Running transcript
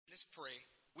Let's pray.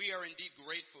 We are indeed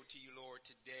grateful to you, Lord,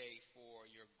 today for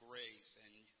your grace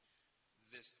and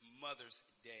this Mother's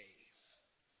Day.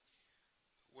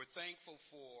 We're thankful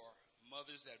for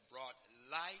mothers that brought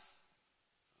life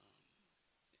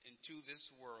into this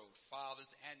world,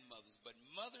 fathers and mothers. But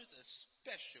mothers, a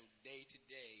special day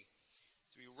today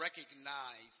as we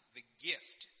recognize the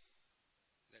gift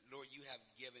that, Lord, you have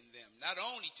given them, not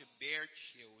only to bear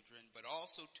children, but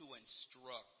also to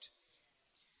instruct.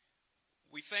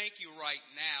 We thank you right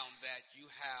now that you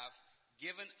have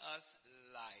given us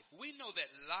life. We know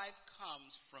that life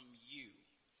comes from you,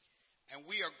 and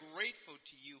we are grateful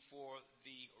to you for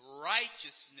the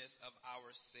righteousness of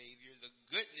our Savior, the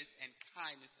goodness and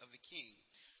kindness of the King.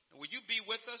 And would you be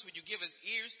with us? Would you give us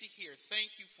ears to hear?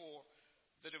 Thank you for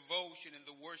the devotion and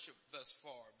the worship thus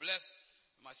far. Bless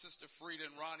my sister Frida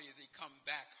and Ronnie as they come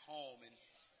back home, and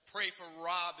pray for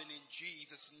Robin in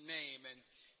Jesus' name, and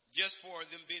just for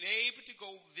them being able to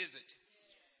go visit.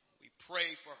 We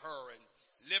pray for her and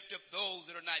lift up those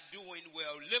that are not doing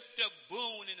well. Lift up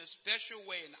Boone in a special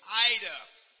way, and Ida.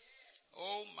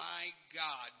 Oh my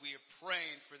God, we are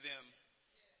praying for them.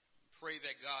 Pray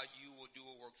that, God, you will do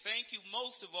a work. Thank you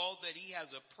most of all that he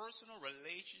has a personal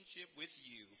relationship with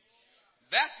you.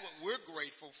 That's what we're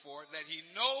grateful for, that he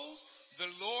knows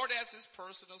the Lord as his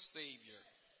personal Savior.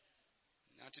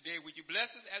 Now today, would you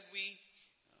bless us as we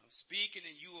speak, and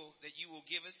that you will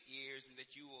give us ears, and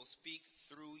that you will speak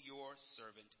through your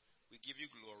servant. We give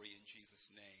you glory in Jesus'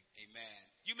 name. Amen.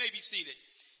 You may be seated.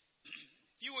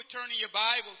 If you would turn in your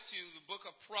Bibles to the book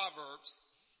of Proverbs,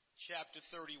 chapter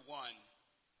 31.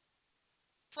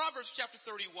 Proverbs chapter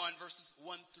 31, verses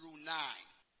 1 through 9.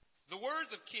 The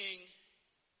words of King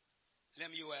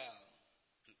Lemuel,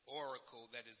 an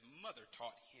oracle that his mother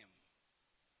taught him.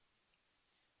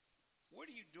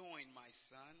 What are you doing, my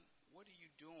son? What are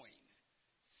you doing,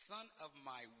 son of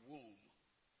my womb?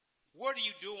 What are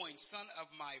you doing, son of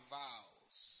my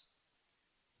vows?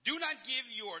 Do not give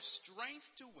your strength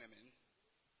to women,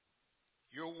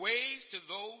 your ways to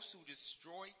those who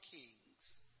destroy kings.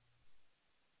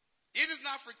 It is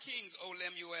not for kings, O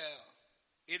Lemuel.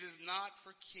 It is not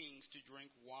for kings to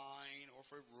drink wine, or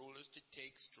for rulers to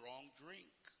take strong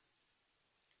drink,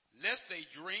 lest they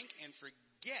drink and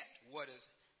forget what has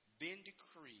been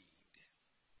decreed,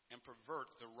 and pervert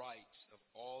the rights of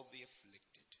all the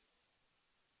afflicted.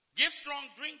 Give strong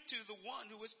drink to the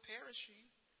one who is perishing,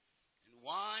 and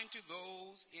wine to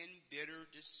those in bitter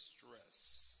distress.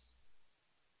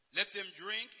 Let them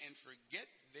drink and forget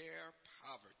their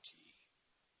poverty,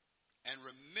 and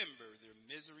remember their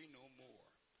misery no more.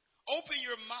 Open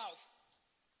your mouth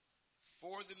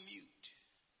for the mute,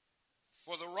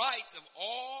 for the rights of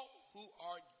all who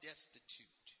are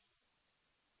destitute.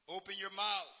 Open your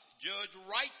mouth. Judge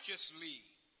righteously,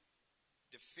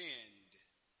 defend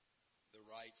the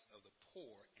rights of the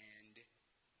poor and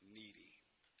needy.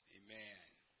 Amen.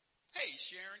 Hey,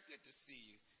 Sharon, good to see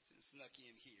you. Snuck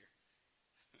in here.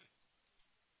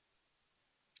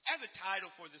 As a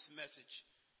title for this message,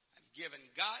 I've given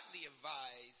Godly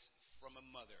Advice from a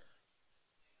Mother.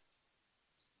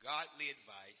 Godly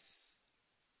advice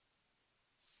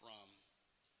from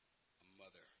a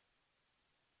mother.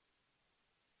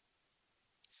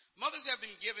 Mothers have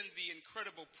been given the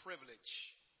incredible privilege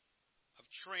of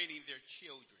training their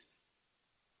children.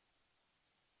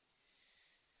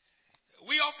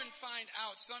 We often find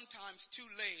out, sometimes too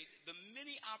late, the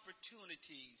many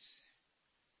opportunities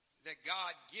that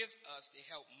God gives us to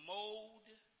help mold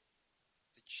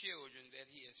the children that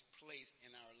he has placed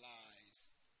in our lives.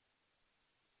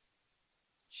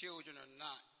 Children are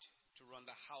not to run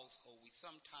the household. We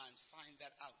sometimes find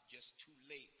that out just too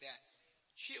late, that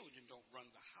children don't run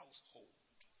the household.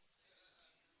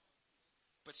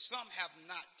 But some have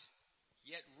not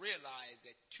yet realized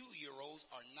that 2-year-olds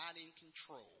are not in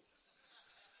control.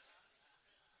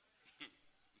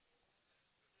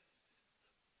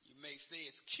 You may say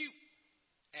it's cute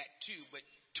at 2, but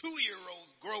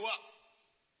 2-year-olds grow up.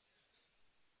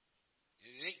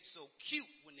 And it ain't so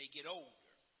cute when they get older.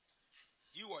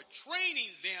 You are training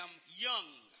them young.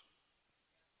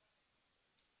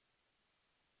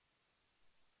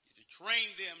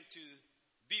 Train them to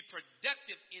be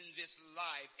productive in this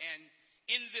life and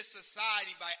in this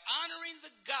society by honoring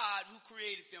the God who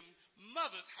created them.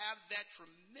 Mothers have that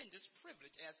tremendous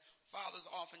privilege, as fathers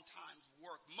oftentimes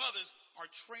work. Mothers are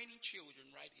training children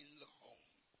right in the home.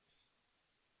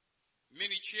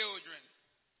 Many children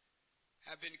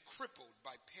have been crippled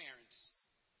by parents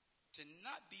to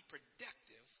not be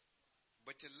productive,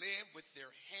 but to live with their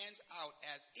hands out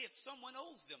as if someone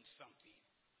owes them something.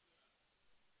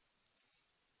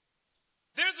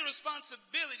 There's a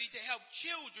responsibility to help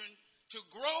children to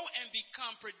grow and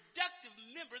become productive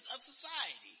members of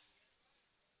society.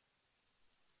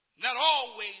 Not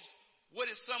always,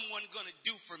 what is someone going to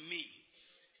do for me?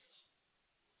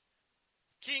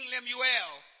 King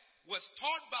Lemuel was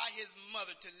taught by his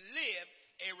mother to live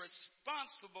a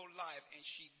responsible life, and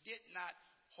she did not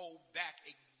hold back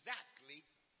exactly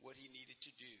what he needed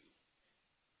to do.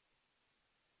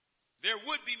 There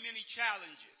would be many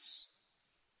challenges,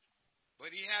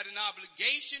 but he had an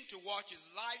obligation to watch his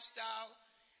lifestyle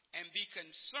and be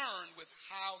concerned with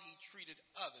how he treated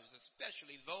others,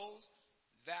 especially those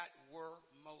that were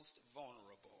most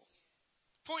vulnerable.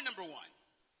 Point number 1.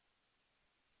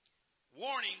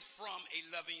 Warnings from a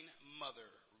loving mother.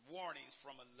 Warnings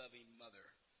from a loving mother.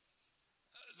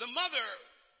 The mother,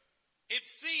 it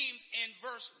seems in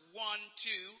verse 1,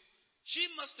 2, she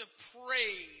must have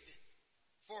prayed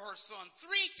for her son 3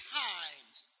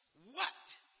 times. What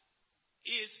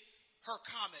is her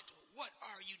comment? What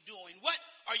are you doing? What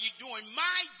are you doing?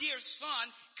 My dear son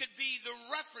could be the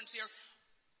reference here.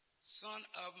 Son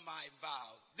of my vow.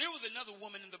 There was another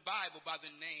woman in the Bible by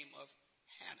the name of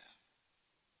Hannah,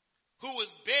 who was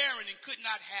barren and could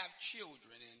not have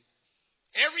children. And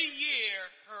every year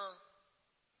her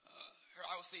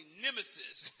I would say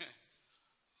nemesis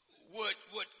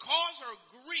would cause her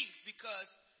grief because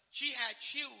she had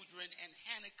children and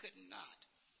Hannah could not.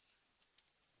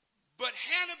 But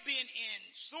Hannah, being in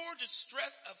sore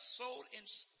distress of soul and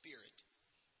spirit,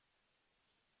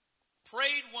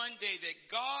 prayed one day that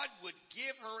God would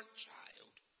give her a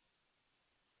child,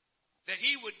 that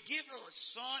he would give her a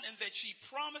son, and that she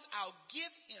promised, I'll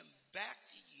give him back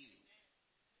to you.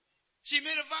 She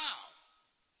made a vow.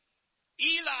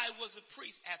 Eli was a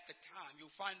priest at the time.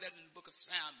 You'll find that in the book of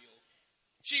Samuel.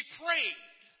 She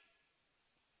prayed,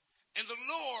 and the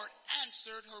Lord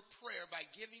answered her prayer by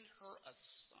giving her a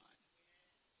son.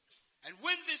 And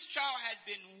when this child had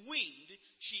been weaned,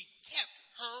 she kept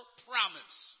her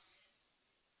promise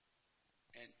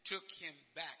and took him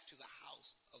back to the house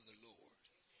of the Lord.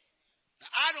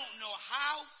 Now, I don't know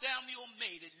how Samuel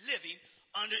made it living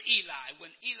under Eli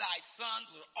when Eli's sons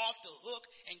were off the hook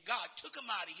and God took them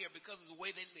out of here because of the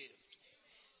way they lived.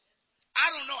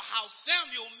 I don't know how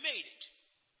Samuel made it,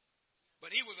 but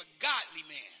he was a godly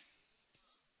man.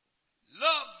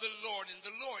 Loved the Lord, and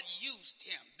the Lord used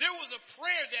him. There was a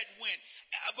prayer that went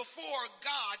before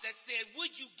God that said,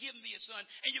 would you give me a son?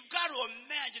 And you've got to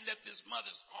imagine that this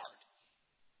mother's heart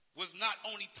was not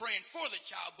only praying for the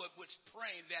child, but was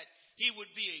praying that he would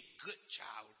be a good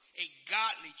child, a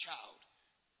godly child.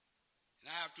 And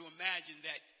I have to imagine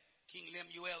that King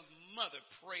Lemuel's mother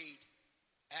prayed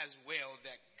as well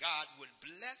that God would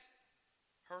bless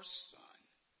her son.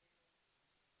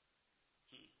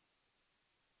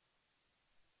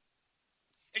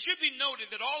 It should be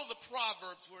noted that all of the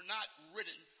Proverbs were not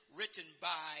written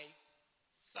by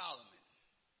Solomon.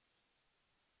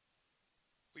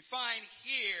 We find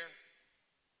here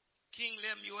King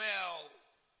Lemuel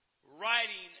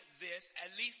writing this,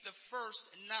 at least the first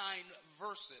 9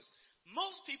 verses.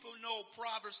 Most people know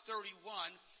Proverbs 31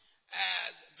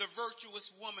 as the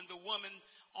virtuous woman, the woman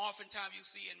oftentimes you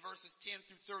see in verses 10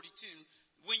 through 32.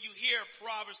 When you hear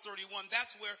Proverbs 31,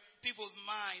 that's where people's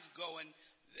minds go.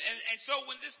 And so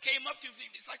when this came up to me,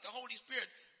 it's like the Holy Spirit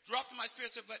dropped in my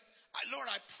spirit and said, but Lord,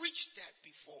 I preached that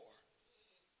before.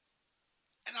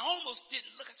 And I almost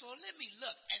didn't look. I said, well, let me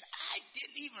look. And I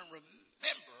didn't even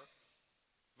remember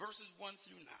verses 1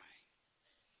 through 9.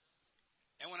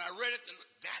 And when I read it,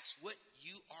 that's what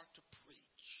you are to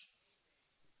preach.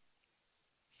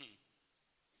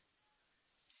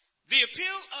 The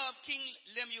appeal of King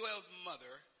Lemuel's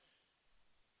mother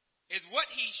is what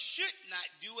he should not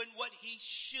do and what he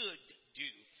should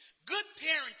do. Good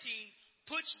parenting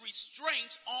puts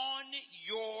restraints on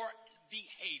your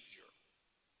behavior.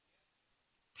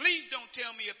 Please don't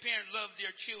tell me a parent loves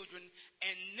their children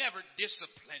and never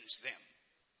disciplines them.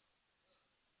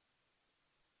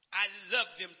 I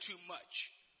love them too much.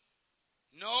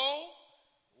 No,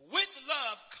 with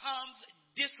love comes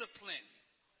discipline.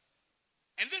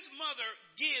 And this mother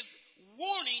gives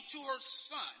warning to her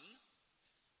son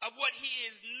of what he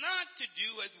is not to do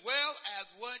as well as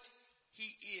what he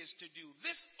is to do.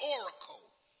 This oracle,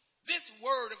 this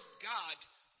word of God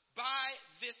by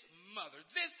this mother,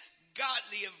 this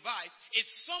godly advice,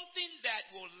 it's something that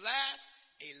will last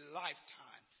a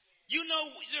lifetime. You know,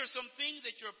 there are some things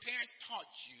that your parents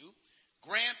taught you,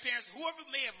 grandparents, whoever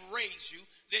may have raised you,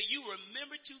 that you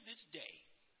remember to this day.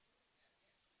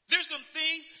 There's some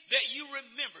things that you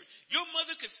remember. Your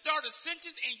mother could start a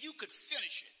sentence and you could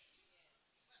finish it.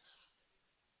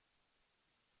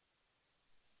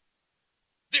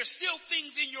 There's still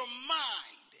things in your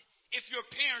mind if your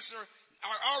parents are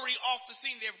are already off the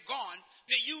scene, they've gone,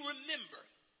 that you remember.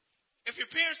 If your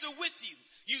parents are with you,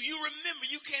 you remember,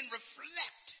 you can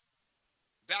reflect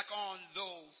back on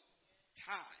those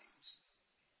times.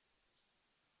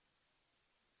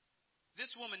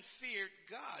 This woman feared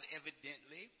God,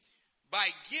 evidently, by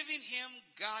giving him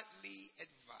godly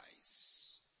advice.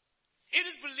 It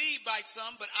is believed by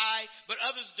some, but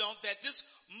others don't, that this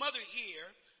mother here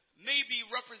may be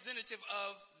representative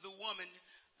of the woman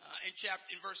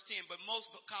in verse 10, but most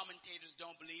commentators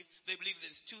don't believe. They believe that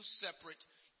it's two separate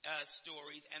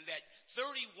stories, and that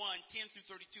 31, 10 through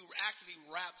 32 actually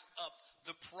wraps up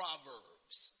the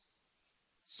Proverbs,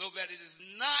 so that it is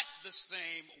not the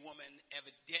same woman,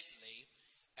 evidently,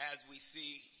 as we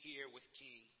see here with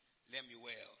King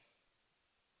Lemuel.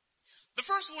 The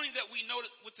first warning that we note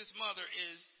with this mother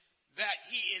is that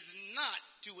he is not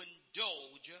to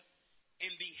indulge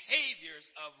in behaviors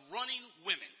of running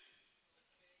women.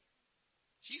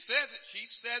 She says it. She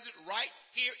says it right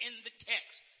here in the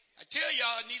text. I tell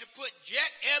y'all, I need to put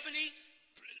Jet, Ebony,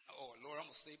 oh, Lord, I'm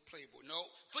going to say Playboy. No,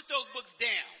 put those books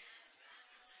down.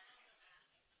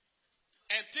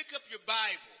 And pick up your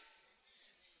Bible.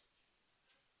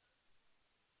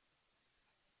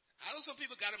 I know some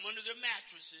people got them under their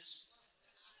mattresses.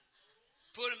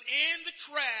 Put them in the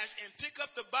trash and pick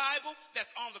up the Bible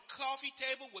that's on the coffee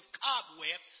table with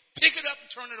cobwebs. Pick it up and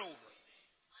turn it over.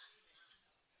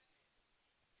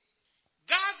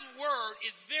 God's word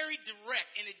is very direct,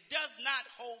 and it does not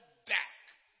hold back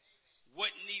what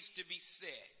needs to be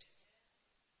said.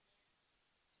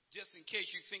 Just in case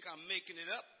you think I'm making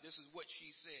it up, this is what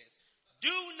she says.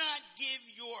 Do not give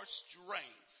your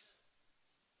strength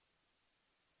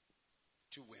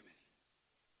to women.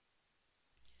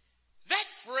 That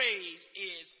phrase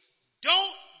is,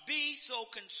 don't be so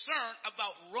concerned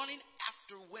about running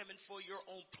after women for your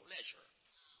own pleasure.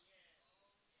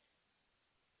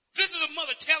 This is a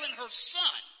mother telling her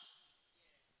son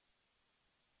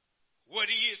what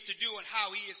he is to do and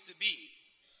how he is to be.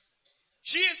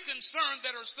 She is concerned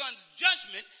that her son's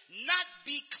judgment not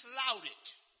be clouded,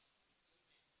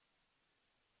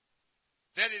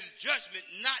 that his judgment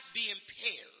not be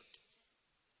impaired.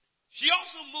 She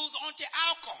also moves on to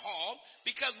alcohol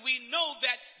because we know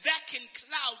that can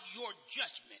cloud your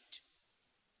judgment.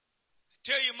 I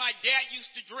tell you, my dad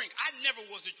used to drink. I never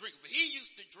was a drinker, but he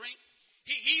used to drink.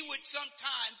 He would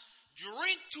sometimes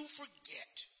drink to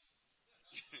forget.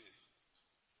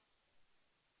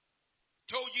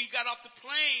 Told you he got off the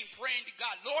plane praying to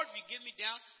God, Lord, if you get me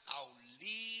down, I'll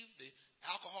leave the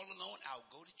alcohol alone. I'll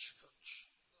go to church.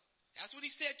 That's what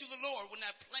he said to the Lord when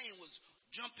that plane was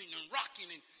jumping and rocking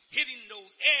and hitting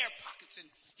those air pockets. And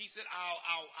he said,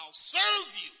 I'll serve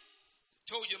you.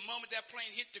 Told you the moment that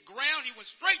plane hit the ground, he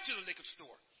went straight to the liquor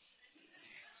store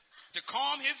to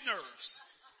calm his nerves.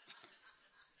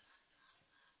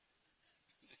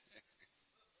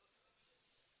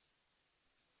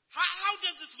 How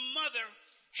does this mother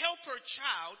help her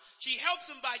child? She helps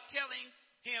him by telling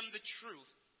him the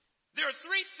truth. There are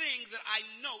three things that I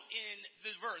note in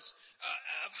this verse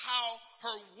of how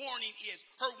her warning is.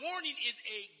 Her warning is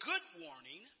a good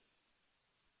warning.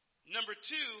 Number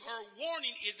two, her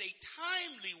warning is a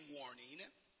timely warning.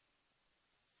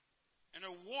 And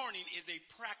her warning is a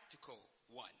practical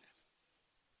one.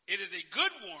 It is a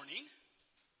good warning,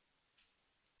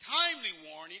 timely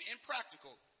warning, and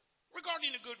practical.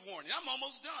 Regarding a good warning, I'm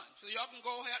almost done. So y'all can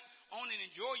go ahead on and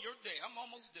enjoy your day. I'm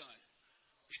almost done.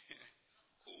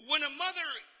 When a mother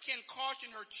can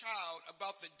caution her child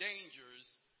about the dangers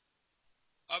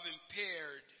of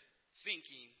impaired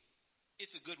thinking,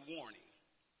 it's a good warning.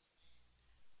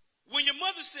 When your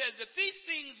mother says that these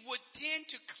things would tend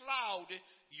to cloud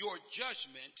your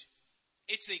judgment,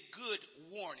 it's a good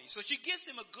warning. So she gives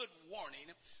him a good warning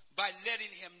by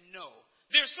letting him know.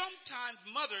 There are sometimes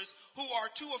mothers who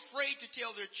are too afraid to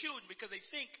tell their children because they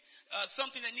think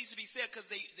something that needs to be said because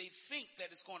they think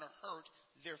that it's going to hurt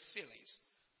their feelings.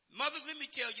 Mothers, let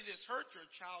me tell you this, hurt your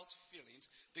child's feelings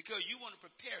because you want to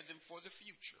prepare them for the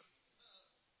future.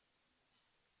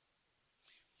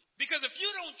 Because if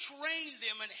you don't train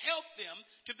them and help them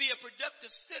to be a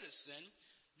productive citizen,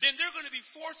 then there are going to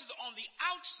be forces on the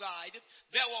outside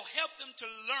that will help them to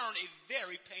learn a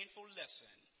very painful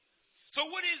lesson. So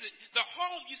what is it? The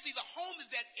home, you see, the home is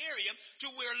that area to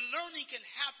where learning can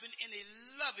happen in a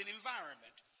loving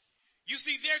environment. You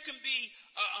see, there can be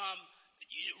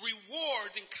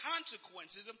rewards and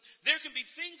consequences. There can be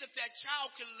things that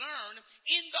child can learn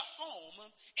in the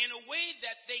home in a way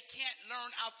that they can't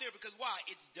learn out there. Because why?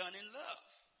 It's done in love.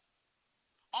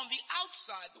 On the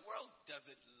outside, the world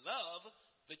doesn't love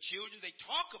the children. They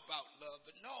talk about love,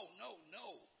 but no.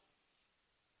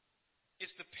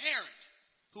 It's the parent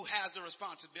who has a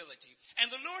responsibility. And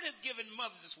the Lord has given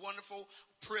mothers this wonderful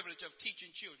privilege of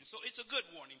teaching children. So it's a good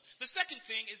warning. The second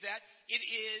thing is that it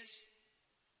is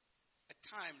a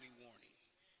timely warning.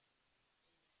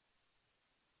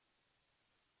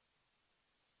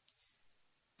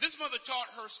 This mother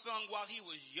taught her son while he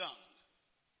was young.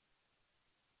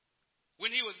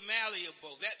 When he was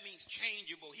malleable, that means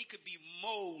changeable. He could be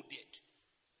molded.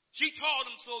 She taught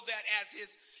him so that as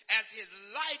his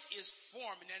life is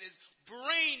forming and his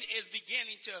brain is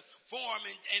beginning to form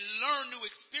and learn new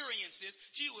experiences,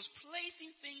 she was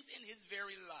placing things in his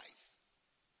very life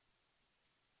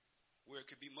where it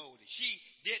could be molded. She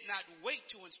did not wait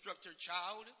to instruct her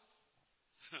child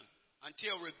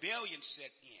until rebellion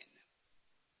set in.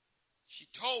 She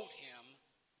told him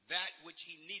that which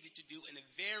he needed to do in a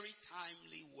very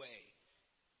timely way.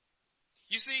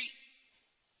 You see,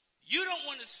 you don't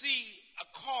want to see a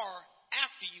car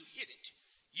after you hit it.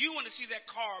 You want to see that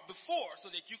car before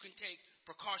so that you can take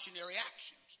precautionary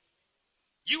actions.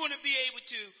 You want to be able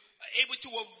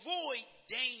to avoid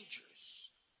dangers.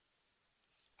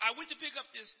 I went to pick up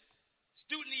this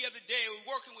student the other day. We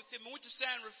were working with him. I went to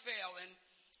San Rafael,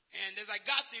 and as I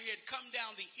got there, he had come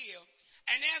down the hill.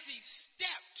 And as he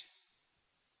stepped,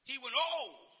 he went,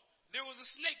 oh, there was a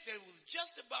snake that he was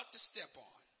just about to step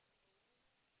on.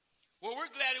 Well, we're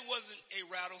glad it wasn't a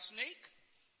rattlesnake.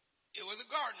 It was a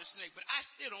gardener snake, but I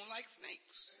still don't like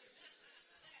snakes.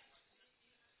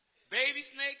 Baby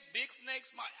snakes, big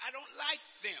snakes, I don't like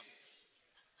them.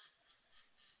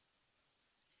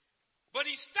 But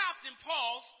he stopped and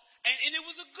paused, and it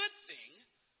was a good thing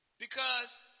because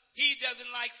he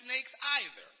doesn't like snakes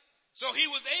either. So he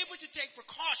was able to take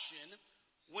precaution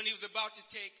when he was about to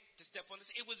step on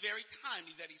this. It was very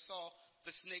timely that he saw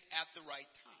the snake at the right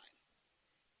time.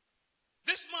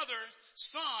 This mother's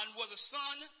son was a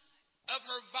son of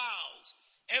her vows,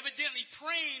 evidently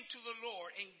praying to the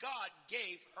Lord, and God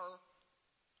gave her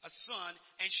a son,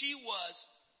 and she was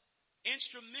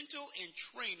instrumental in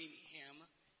training him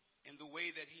in the way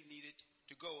that he needed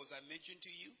to go. As I mentioned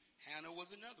to you, Hannah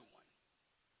was another one.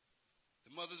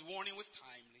 The mother's warning was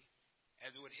timely,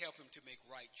 as it would help him to make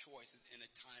right choices in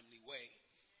a timely way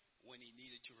when he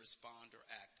needed to respond or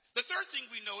act. The third thing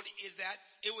we note is that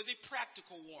it was a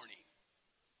practical warning.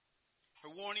 Her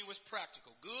warning was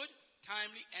practical, good,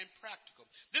 timely, and practical.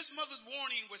 This mother's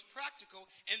warning was practical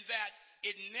in that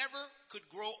it never could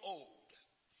grow old.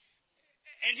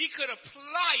 And he could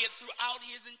apply it throughout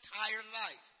his entire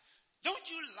life. Don't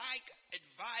you like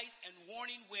advice and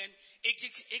warning when it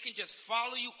can just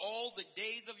follow you all the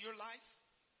days of your life?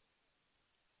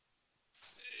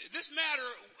 This matter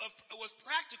was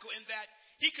practical in that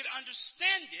he could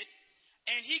understand it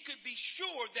and he could be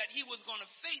sure that he was going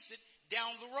to face it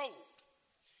down the road.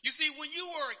 You see, when you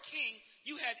were a king,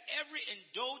 you had every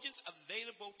indulgence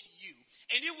available to you.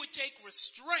 And it would take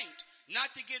restraint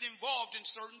not to get involved in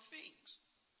certain things.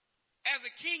 As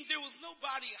a king, there was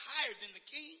nobody higher than the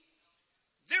king.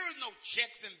 There were no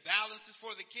checks and balances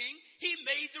for the king. He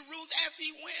made the rules as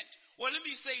he went. Well, let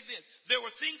me say this. There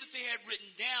were things that they had written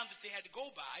down that they had to go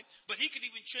by, but he could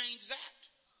even change that.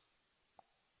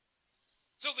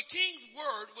 So the king's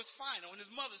word was final, and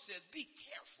his mother says, be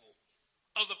careful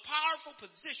of the powerful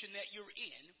position that you're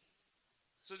in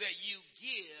so that you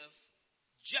give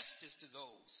justice to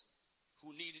those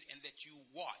who need it and that you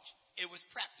watch. It was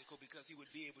practical because he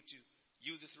would be able to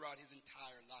use it throughout his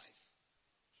entire life.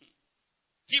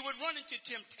 He would run into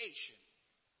temptation.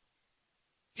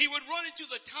 He would run into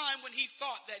the time when he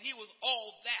thought that he was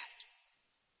all that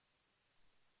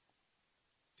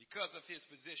because of his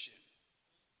position.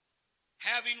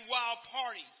 Having wild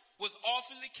parties was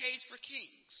often the case for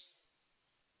kings.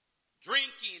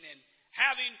 Drinking and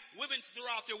having women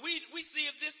throughout there. We see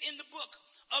of this in the book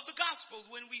of the Gospels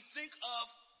when we think of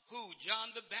who?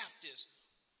 John the Baptist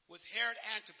with Herod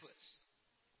Antipas.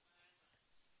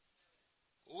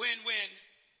 When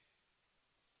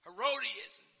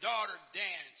Herodias' daughter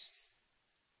danced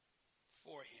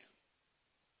for him.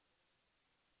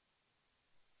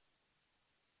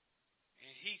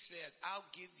 And he says, I'll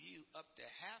give you up to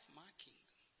half my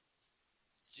kingdom.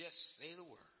 Just say the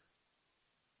word.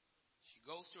 She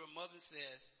goes to her mother and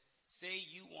says, say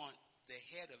you want the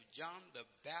head of John the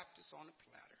Baptist on a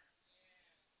platter.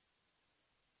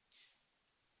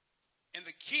 And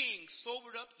the king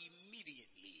sobered up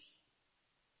immediately.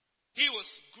 He was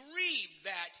grieved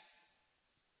that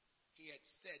he had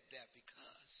said that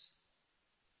because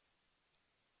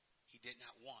he did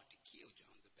not want to kill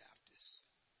John the Baptist.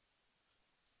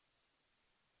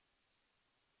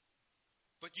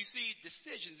 But you see,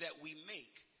 decisions that we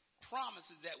make,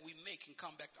 promises that we make can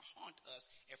come back to haunt us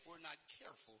if we're not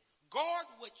careful. Guard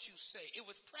what you say. It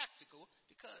was practical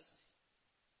because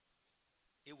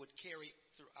it would carry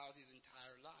throughout his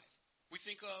entire life. We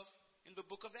think of in the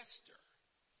book of Esther,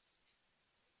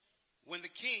 when the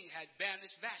king had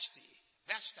banished Vashti,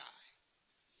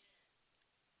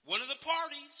 one of the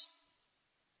parties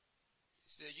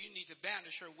said, you need to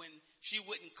banish her when she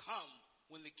wouldn't come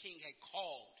when the king had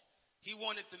called. He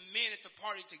wanted the men at the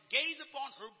party to gaze upon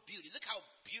her beauty. Look how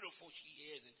beautiful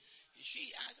she is. And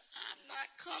she asked, I'm not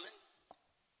coming.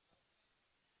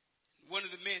 One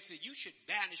of the men said, you should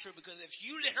banish her because if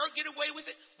you let her get away with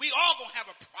it, we all going to have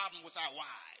a problem with our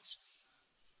wives.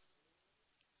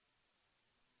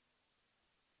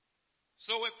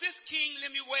 So if this King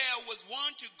Lemuel was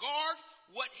one to guard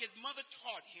what his mother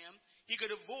taught him, he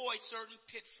could avoid certain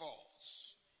pitfalls.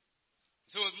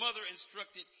 So his mother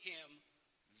instructed him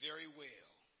very well.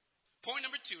 Point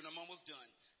number 2, and I'm almost done.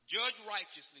 Judge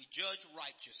righteously, judge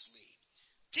righteously.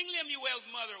 King Lemuel's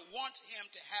mother wants him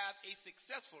to have a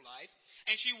successful life,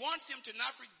 and she wants him to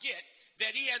not forget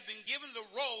that he has been given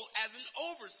the role as an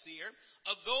overseer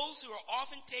of those who are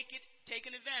often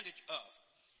taken advantage of.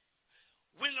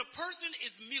 When a person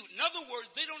is mute, in other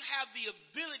words, they don't have the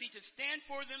ability to stand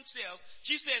for themselves,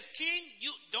 she says, King,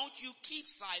 don't you keep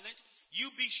silent.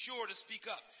 You be sure to speak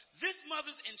up. This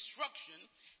mother's instruction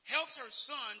helps her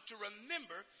son to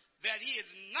remember that he is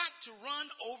not to run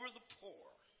over the poor,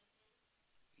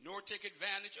 nor take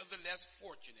advantage of the less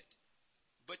fortunate,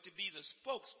 but to be the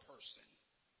spokesperson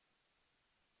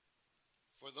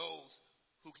for those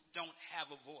who don't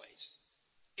have a voice.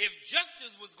 If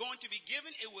justice was going to be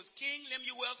given, it was King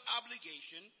Lemuel's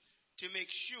obligation to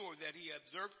make sure that he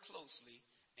observed closely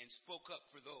and spoke up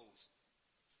for those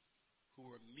who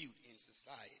were mute in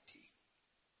society.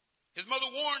 His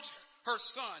mother warns her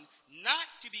son not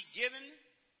to be given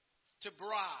to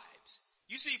bribes.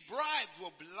 You see, bribes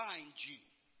will blind you.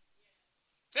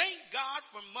 Thank God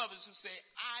for mothers who say,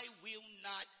 I will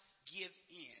not give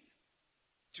in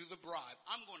to the bribe.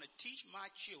 I'm going to teach my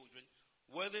children,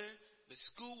 whether the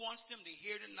school wants them to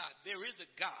hear it or not, there is a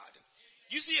God.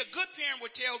 You see, a good parent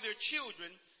would tell their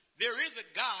children, there is a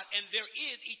God and there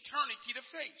is eternity to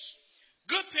face.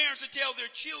 Good parents would tell their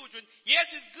children,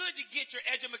 yes, it's good to get your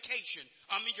education.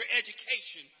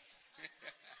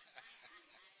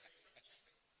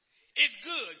 It's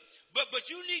good. But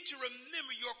you need to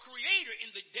remember your Creator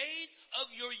in the days of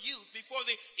your youth before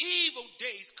the evil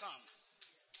days come.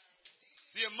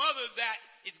 See, a mother that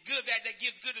is good, that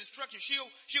gives good instruction,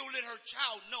 she'll let her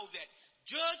child know that.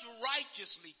 Judge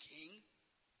righteously, King.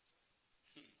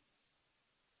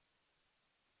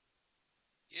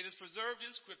 It is preserved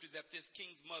in Scripture that this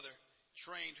king's mother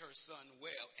trained her son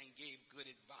well and gave good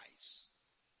advice.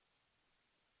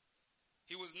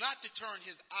 He was not to turn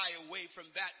his eye away from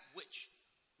that which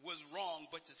was wrong,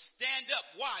 but to stand up.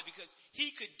 Why? Because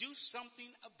he could do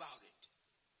something about it.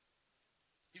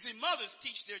 You see, mothers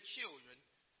teach their children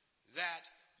that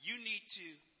you need to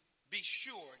be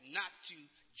sure not to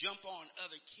jump on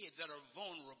other kids that are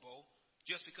vulnerable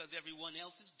just because everyone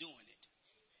else is doing it.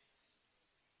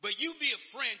 But you be a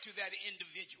friend to that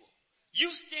individual.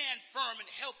 You stand firm and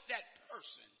help that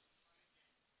person.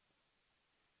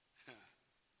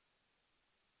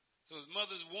 So his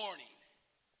mother's warning,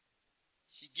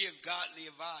 she gives godly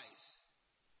advice.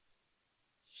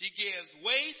 She gives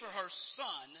ways for her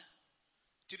son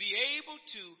to be able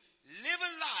to live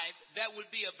a life that would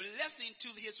be a blessing to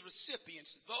his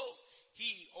recipients, those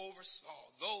he oversaw,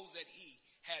 those that he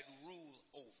had rule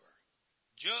over.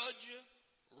 Judge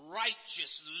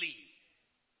righteously.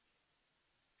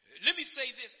 Let me say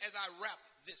this as I wrap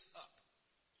this up.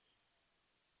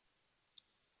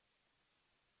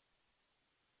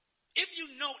 If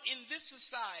you note, in this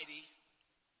society,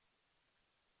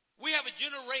 we have a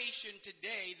generation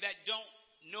today that don't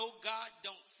know God,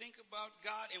 don't think about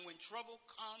God, and when trouble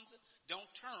comes, don't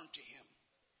turn to Him.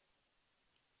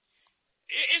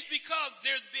 It's because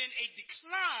there's been a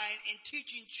decline in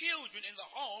teaching children in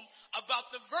the home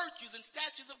about the virtues and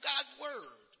statutes of God's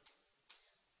Word.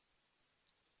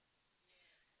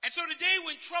 And so today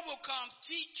when trouble comes,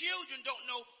 children don't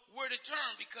know where to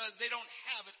turn because they don't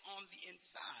have it on the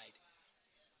inside.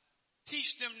 Teach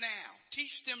them now.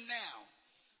 Teach them now.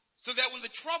 So that when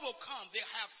the trouble comes,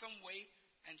 they'll have some way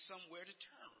and somewhere to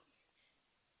turn.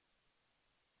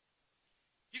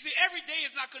 You see, every day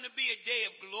is not going to be a day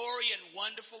of glory and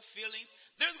wonderful feelings.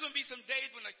 There's going to be some days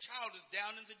when a child is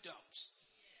down in the dumps.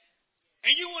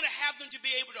 And you want to have them to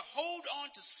be able to hold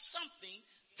on to something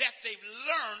that they've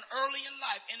learned early in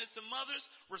life. And it's the mother's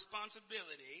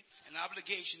responsibility and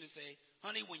obligation to say,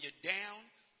 honey, when you're down,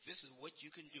 this is what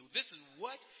you can do. This is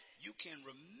what you can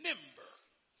remember.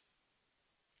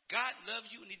 God loves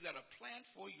you and He's got a plan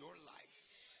for your life.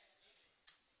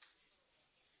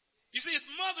 You see,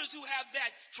 it's mothers who have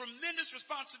that tremendous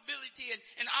responsibility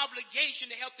and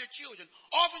obligation to help their children.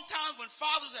 Oftentimes when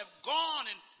fathers have gone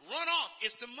and run off,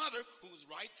 it's the mother who's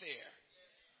right there.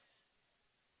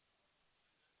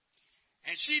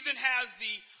 And she then has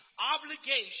the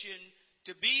obligation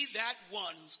to be that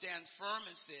one who stands firm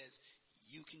and says,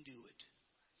 you can do it.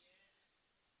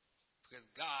 Because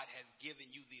God has given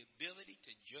you the ability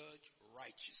to judge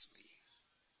righteously.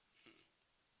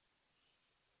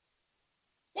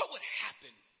 What would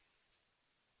happen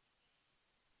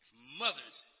if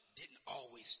mothers didn't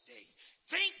always stay?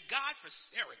 Thank God for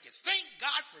surrogates. Thank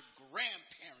God for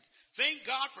grandparents. Thank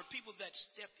God for people that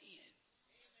step in.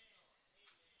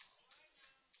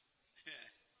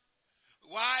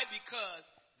 Why? Because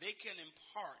they can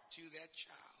impart to that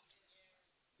child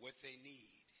what they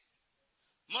need.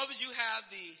 Mothers, you have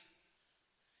the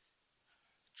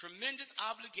tremendous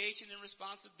obligation and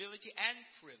responsibility and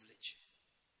privilege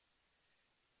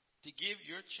to give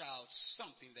your child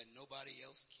something that nobody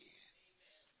else can.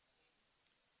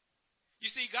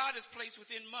 You see, God has placed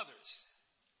within mothers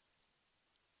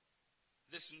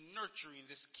this nurturing,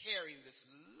 this caring, this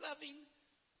loving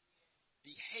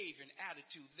behavior and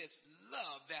attitude, this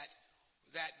love that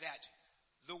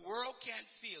the world can't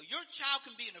feel. Your child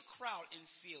can be in a crowd and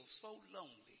feel so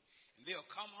lonely. And they'll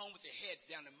come home with their heads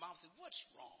down and mom says, what's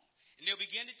wrong? And they'll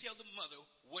begin to tell the mother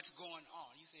what's going on.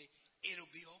 You say, it'll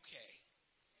be okay.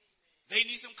 They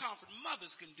need some comfort.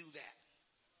 Mothers can do that.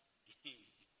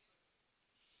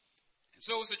 And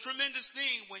so it's a tremendous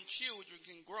thing when children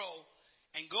can grow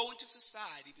and go into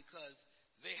society because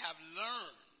they have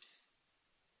learned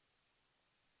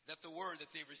that the word that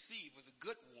they received was a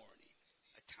good warning,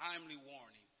 a timely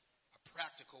warning, a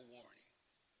practical warning.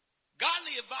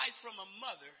 Godly advice from a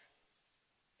mother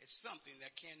is something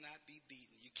that cannot be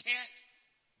beaten. You can't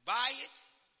buy it.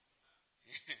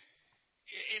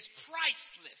 It's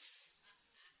priceless.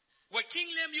 What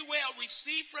King Lemuel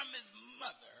received from his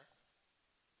mother,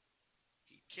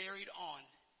 he carried on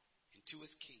into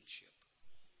his kingship.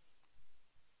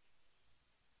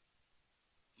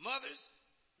 Mothers,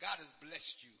 God has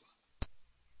blessed you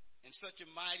in such a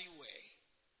mighty way,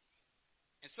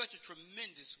 in such a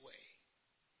tremendous way.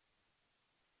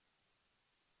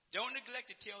 Don't neglect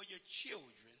to tell your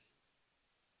children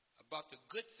about the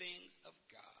good things of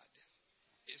God.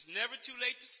 It's never too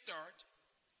late to start.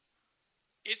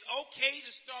 It's okay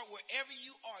to start wherever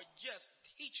you are. Just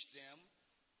teach them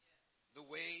the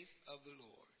ways of the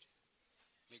Lord.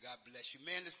 May God bless you.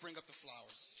 Man, let's bring up the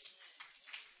flowers.